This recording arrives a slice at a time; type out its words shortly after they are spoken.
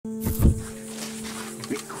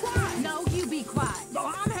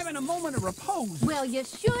want to repose. Well, you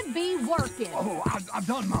should be working. Oh, I've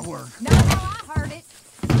done my work. No, I heard it.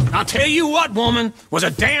 I'll tell you what, woman, was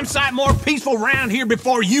a damn sight more peaceful round here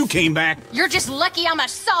before you came back. You're just lucky I'm a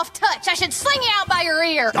soft touch. I should sling you out by your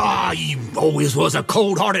ear. Ah, you always was a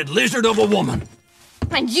cold-hearted lizard of a woman.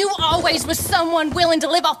 And you always was someone willing to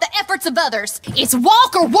live off the efforts of others. It's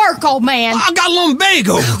walk or work, old man. I got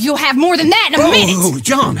lumbago. You'll have more than that in a minute. Oh,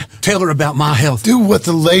 John, tell her about my health. Do what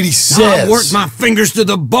the lady says. I worked my fingers to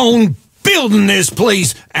the bone building this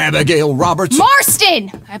place, Abigail Roberts.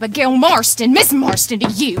 Marston! Abigail Marston. Miss Marston to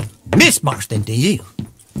you. Miss Marston to you.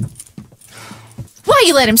 Why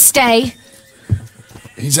you let him stay?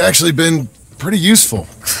 He's actually been pretty useful,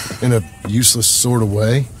 in a useless sort of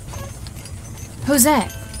way. Who's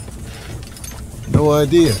that? No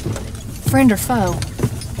idea. Friend or foe?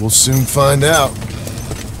 We'll soon find out.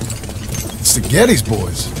 It's the Geddes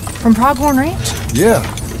boys. From Pronghorn Ranch? Yeah.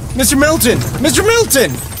 Mr. Milton! Mr.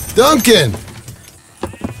 Milton! Duncan!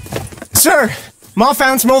 Sir, Ma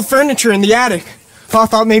found some old furniture in the attic. Pa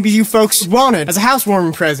thought maybe you folks wanted as a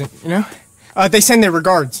housewarming present, you know? They send their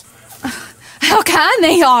regards. How kind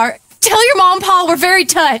they are. Tell your mom and pa we're very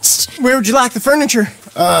touched. Where would you like the furniture?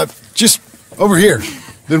 Just over here.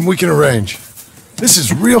 Then we can arrange. This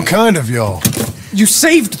is real kind of y'all. You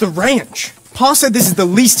saved the ranch. Pa said this is the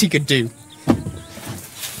least he could do.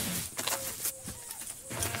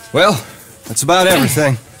 Well, that's about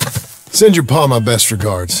everything. Send your pa my best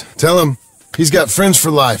regards. Tell him he's got friends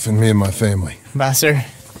for life in me and my family. Bye, sir.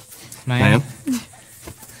 Ma'am?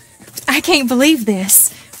 I can't believe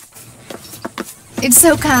this. It's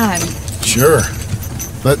so kind. Sure.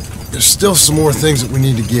 But there's still some more things that we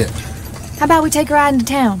need to get. How about we take a ride into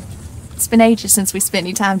town? It's been ages since we spent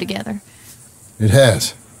any time together. It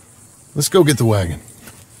has. Let's go get the wagon.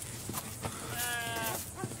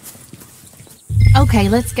 Okay,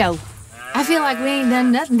 let's go. I feel like we ain't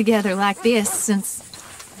done nothing together like this since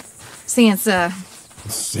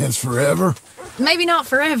Since forever? maybe not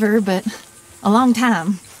forever, but a long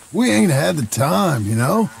time. We ain't had the time, you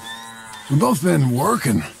know? We've both been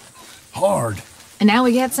working hard. And now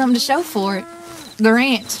we got something to show for it. The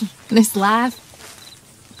ranch, this life.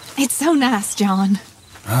 It's so nice, John.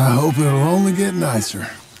 I hope it'll only get nicer.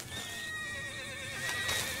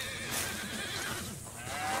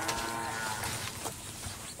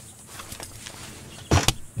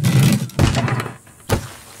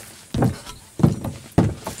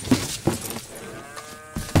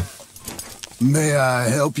 May I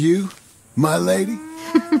help you, my lady?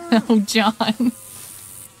 Oh, John.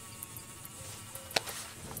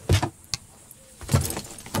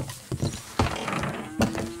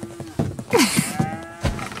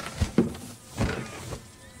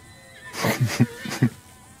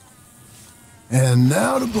 And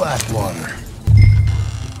now to Blackwater.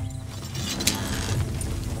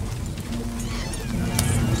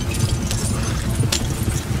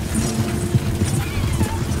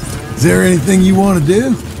 Is there anything you want to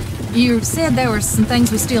do? You said there were some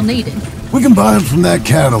things we still needed. We can buy them from that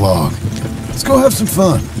catalog. Let's go have some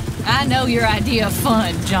fun. I know your idea of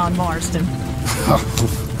fun, John Marston.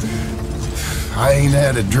 I ain't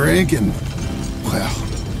had a drink and, well,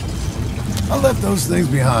 I left those things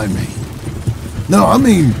behind me. No, I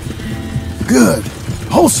mean, good,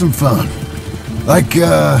 wholesome fun. Like,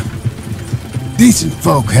 decent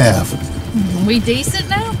folk have. We decent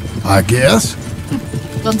now? I guess.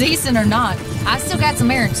 Well, decent or not, I still got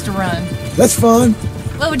some errands to run. That's fun.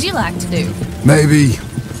 What would you like to do? Maybe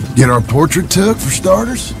get our portrait took, for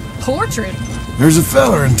starters? Portrait? There's a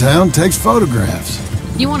feller in town takes photographs.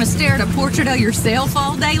 You want to stare at a portrait of yourself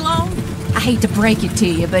all day long? I hate to break it to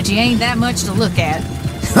you, but you ain't that much to look at.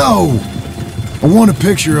 No! I want a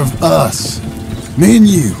picture of us. Me and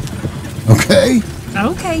you. Okay?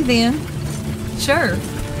 Okay, then. Sure.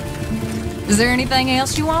 Is there anything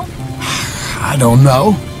else you want? I don't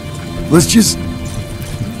know. Let's just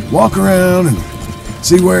walk around and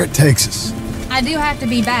see where it takes us. I do have to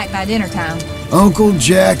be back by dinner time. Uncle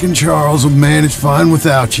Jack and Charles will manage fine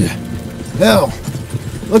without you. Hell,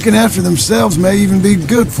 looking after themselves may even be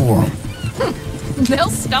good for them. They'll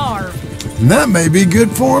starve. And that may be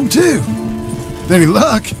good for them, too. With any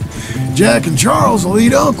luck, Jack and Charles will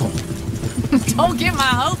eat Uncle. Don't get my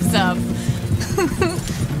hopes up.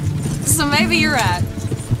 So maybe you're right.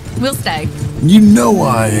 We'll stay. You know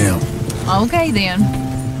I am. Okay, then.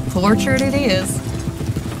 Portrait it is.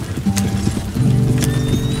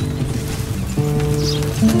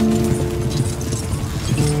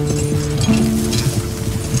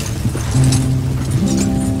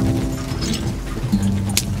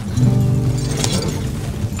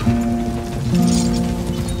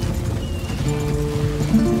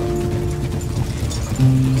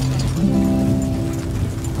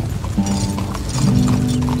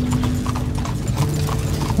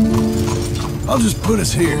 I'll just put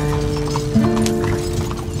us here.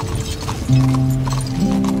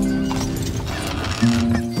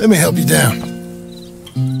 Let me help you down.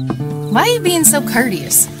 Why are you being so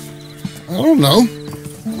courteous? I don't know.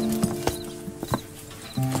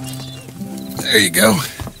 There you go.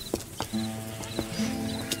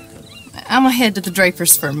 I'm gonna head to the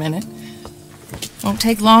Drapers for a minute. Won't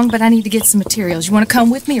take long, but I need to get some materials. You want to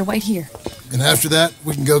come with me or wait here? And after that,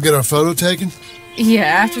 we can go get our photo taken? Yeah,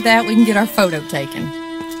 after that, we can get our photo taken.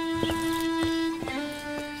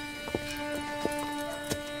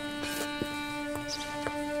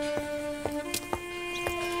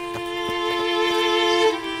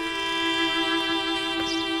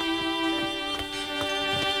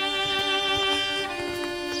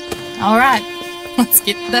 All right, let's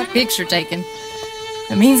get that picture taken.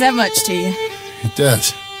 It means that much to you. It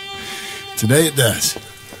does. Today it does.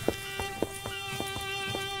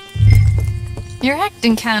 You're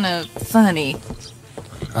acting kind of funny.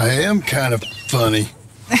 I am kind of funny.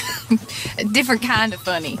 A different kind of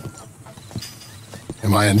funny.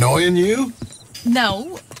 Am I annoying you?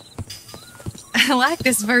 No. I like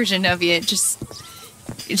this version of you. It just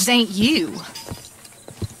ain't you.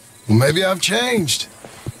 Well, maybe I've changed.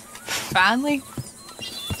 Finally?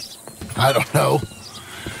 I don't know.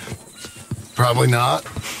 Probably not.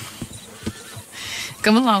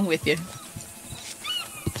 Come along with you.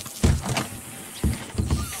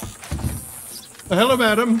 Hello,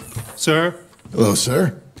 madam. Sir. Hello,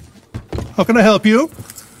 sir. How can I help you?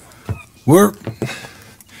 We'd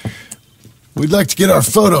like to get our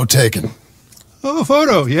photo taken. Oh,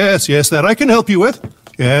 photo. Yes, that I can help you with.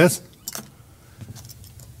 Yes.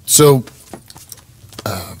 So,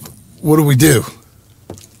 what do we do?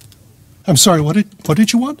 I'm sorry, what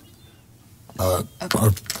did you want? Our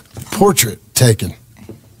portrait taken.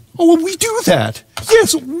 Oh, well, we do that.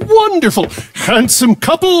 Yes, wonderful. Handsome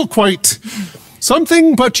couple, quite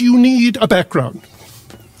something, but you need a background.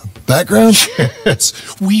 Background?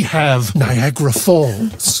 Yes, we have Niagara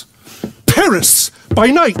Falls, Paris by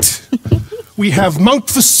night. We have Mount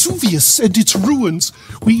Vesuvius and its ruins.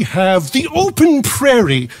 We have the open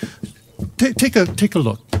prairie. Take a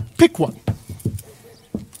look. Pick one.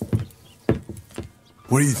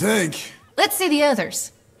 What do you think? Let's see the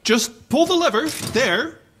others. Just pull the lever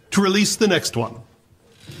there to release the next one.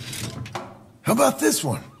 How about this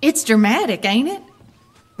one? It's dramatic, ain't it?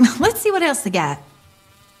 Let's see what else they got.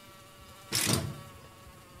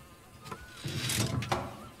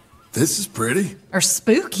 This is pretty. Or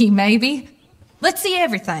spooky, maybe. Let's see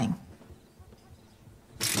everything.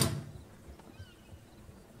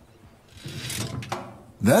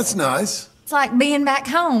 That's nice. It's like being back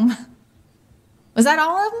home. Was that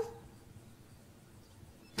all of them?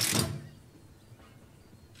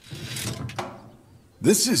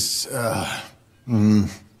 This is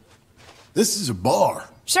a bar.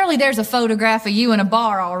 Surely there's a photograph of you in a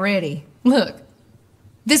bar already. Look,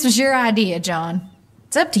 this was your idea, John.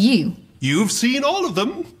 It's up to you. You've seen all of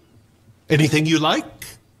them. Anything you like?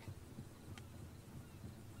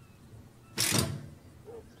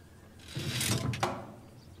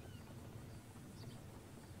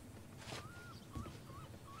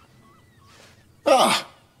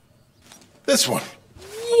 This one.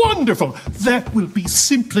 Wonderful. That will be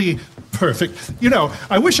simply perfect. You know,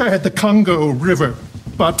 I wish I had the Congo River,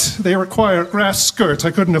 but they require grass skirts.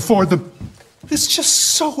 I couldn't afford them. It's just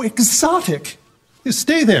so exotic. You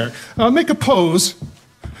stay there. I'll make a pose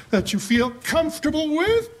that you feel comfortable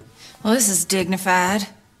with. Well, this is dignified.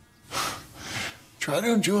 Try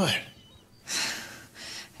to enjoy it.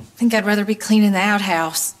 I think I'd rather be cleaning the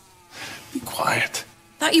outhouse. Be quiet.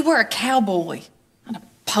 Thought you were a cowboy, not a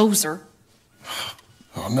poser.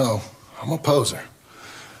 Oh, no. I'm a poser.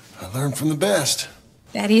 I learned from the best.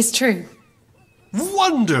 That is true.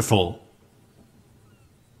 Wonderful.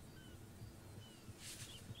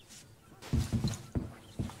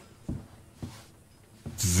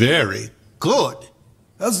 Very good.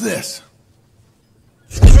 How's this?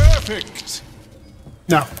 Perfect.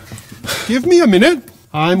 Now, give me a minute.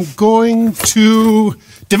 I'm going to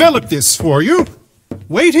develop this for you.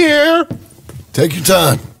 Wait here. Take your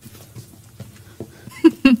time.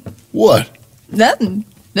 What? Nothing.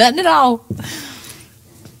 Nothing at all.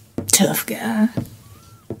 Tough guy.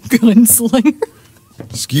 Gunslinger.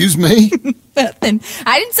 Excuse me? Nothing.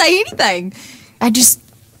 I didn't say anything. I just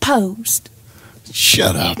posed.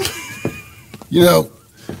 Shut up. You know,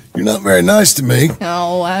 you're not very nice to me.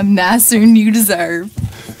 Oh, I'm nicer than you deserve.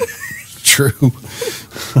 True.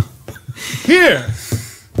 Here.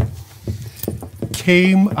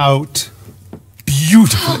 Came out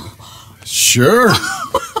beautifully. Sure.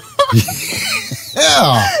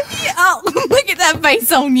 Yeah. Oh, look at that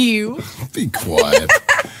face on you. Be quiet.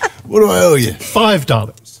 What do I owe you?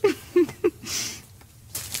 $5.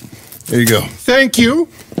 There you go. Thank you.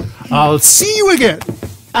 I'll see you again.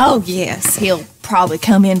 Oh, yes, he'll probably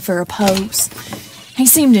come in for a pose. He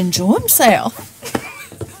seemed to enjoy himself.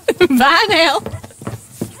 Bye now.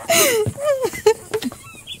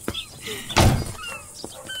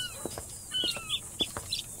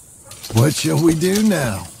 What shall we do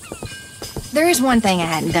now? There is one thing I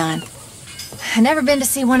hadn't done. I've never been to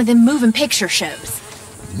see one of them moving picture shows.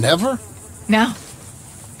 Never? No.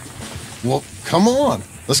 Well, come on.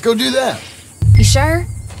 Let's go do that. You sure?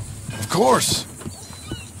 Of course.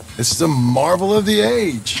 It's the marvel of the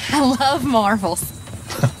age. I love marvels.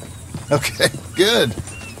 Okay, good.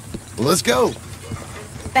 Well, let's go.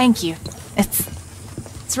 Thank you.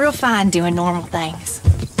 It's real fine doing normal things.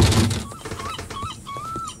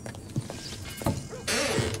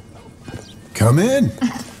 Come in.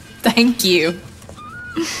 Thank you.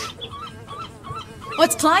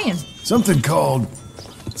 What's playing? Something called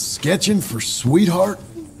Sketching for Sweetheart,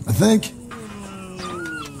 I think.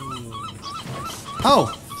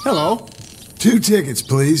 Oh, hello. 2 tickets,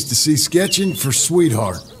 please, to see Sketching for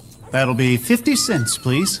Sweetheart. That'll be 50 cents,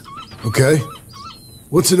 please. Okay.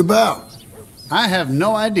 What's it about? I have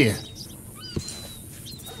no idea.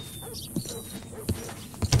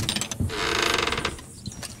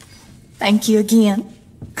 Thank you again.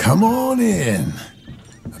 Come on in.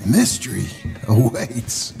 A mystery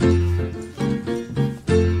awaits.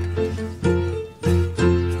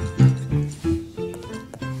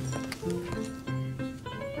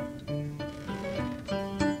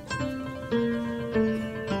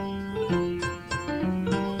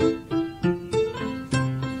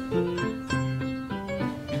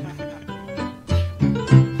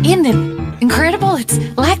 Isn't it incredible? It's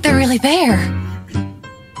like they're really there.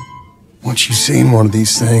 Once you've seen one of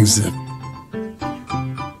these things that...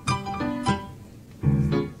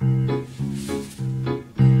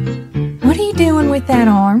 What are you doing with that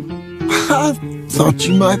arm? I thought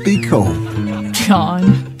you might be cold.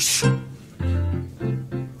 John.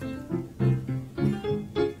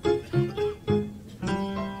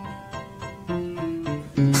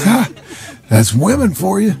 That's women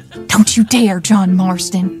for you. Don't you dare, John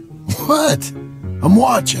Marston. What? I'm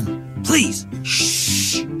watching. Please.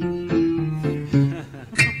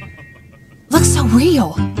 Looks so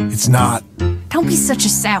real. It's not. Don't be such a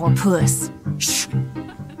sourpuss. Shh.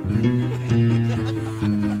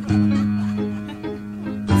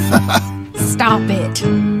 Stop it.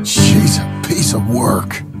 She's a piece of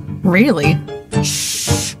work. Really?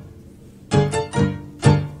 Shh.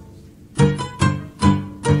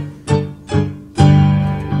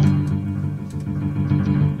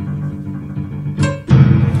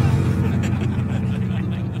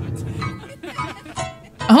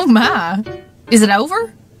 Oh my. Is it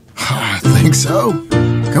over? I think so.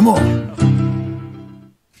 Come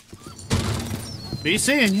on. Be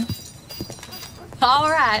seeing you. All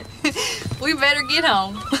right. We better get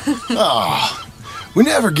home. We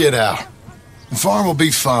never get out. The farm will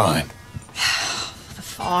be fine. The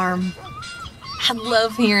farm. I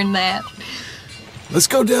love hearing that. Let's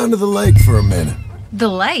go down to the lake for a minute. The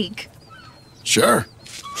lake? Sure.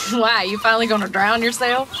 Why, you finally gonna drown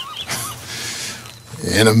yourself?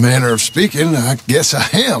 In a manner of speaking, I guess I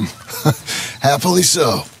am. Happily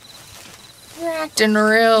so. You're acting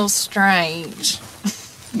real strange.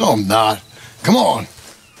 No, I'm not. Come on.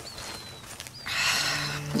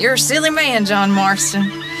 You're a silly man, John Marston.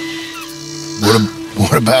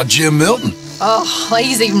 What about Jim Milton? Oh,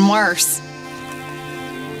 he's even worse.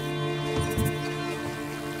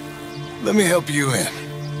 Let me help you in.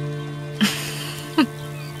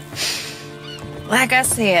 Like I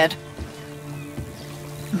said,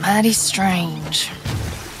 mighty strange.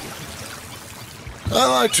 I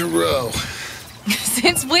like to row.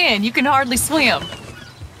 Since when? You can hardly swim.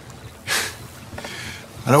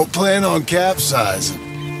 I don't plan on capsizing.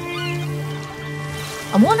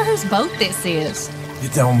 I wonder whose boat this is.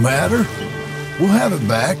 It don't matter. We'll have it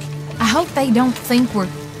back. I hope they don't think we're...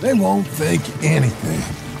 They won't think anything.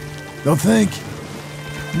 They'll think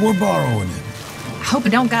we're borrowing it. I hope it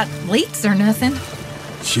don't got leaks or nothing.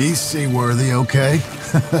 She's seaworthy, okay?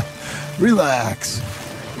 Relax.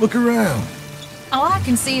 Look around. All I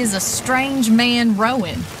can see is a strange man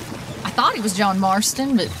rowing. I thought he was John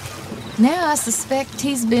Marston, but now I suspect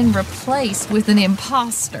he's been replaced with an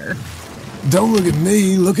imposter. Don't look at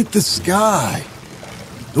me. Look at the sky.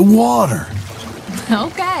 The water.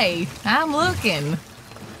 Okay, I'm looking.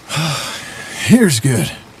 Here's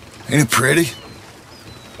good. Ain't it pretty?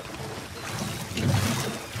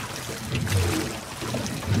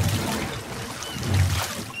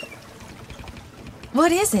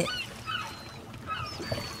 What is it?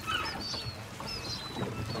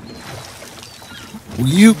 Will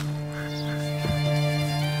you...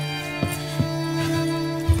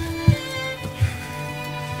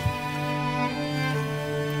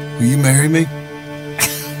 Will you marry me?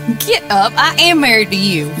 Get up. I am married to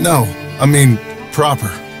you. No, I mean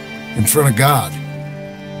proper. In front of God.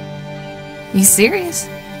 You serious?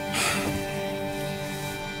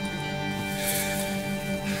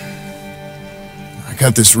 I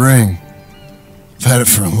got this ring. I've had it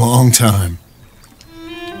for a long time.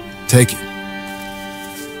 Take it.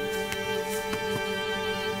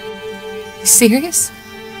 You serious?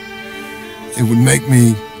 It would make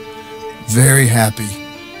me very happy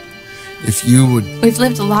if you would... We've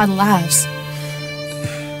lived a lot of lives.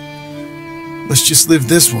 Let's just live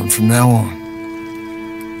this one from now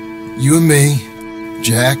on. You and me,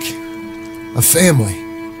 Jack, a family,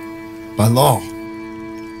 by law.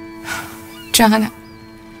 John,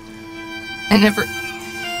 I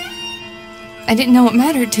didn't know it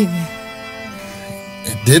mattered to you.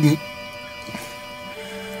 It didn't.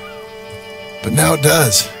 But now it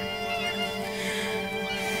does.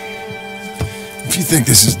 If you think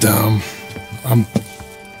this is dumb, I'm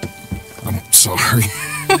sorry.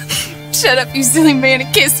 Shut up, you silly man,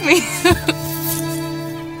 and kiss me.